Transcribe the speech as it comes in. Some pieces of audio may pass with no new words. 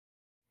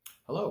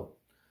Hello,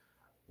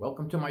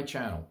 welcome to my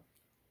channel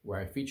where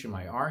I feature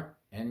my art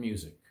and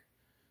music,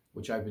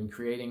 which I've been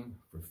creating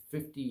for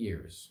 50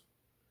 years.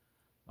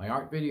 My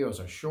art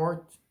videos are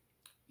short,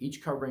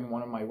 each covering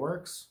one of my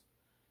works.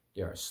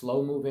 They are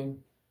slow moving,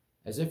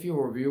 as if you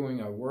were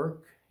viewing a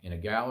work in a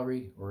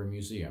gallery or a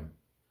museum.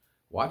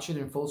 Watch it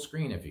in full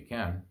screen if you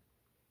can.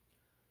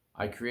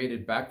 I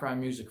created background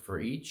music for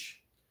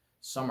each.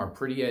 Some are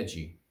pretty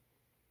edgy.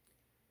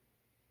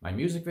 My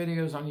music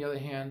videos, on the other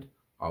hand,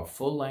 are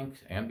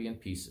full-length ambient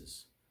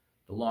pieces.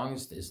 The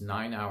longest is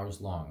 9 hours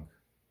long.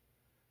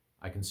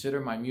 I consider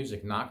my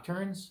music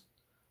nocturnes.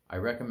 I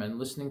recommend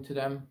listening to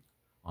them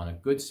on a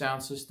good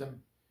sound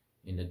system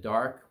in the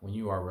dark when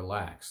you are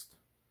relaxed.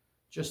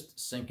 Just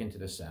sink into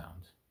the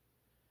sound.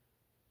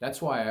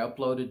 That's why I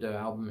uploaded the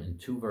album in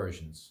 2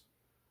 versions.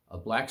 A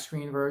black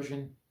screen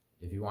version,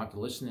 if you want to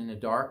listen in the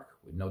dark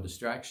with no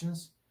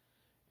distractions,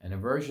 and a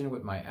version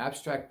with my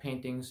abstract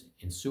paintings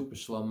in super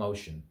slow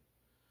motion.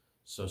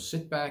 So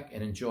sit back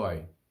and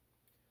enjoy.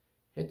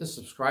 Hit the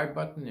subscribe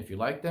button if you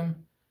like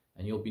them,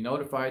 and you'll be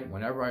notified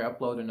whenever I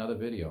upload another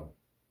video.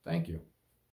 Thank you.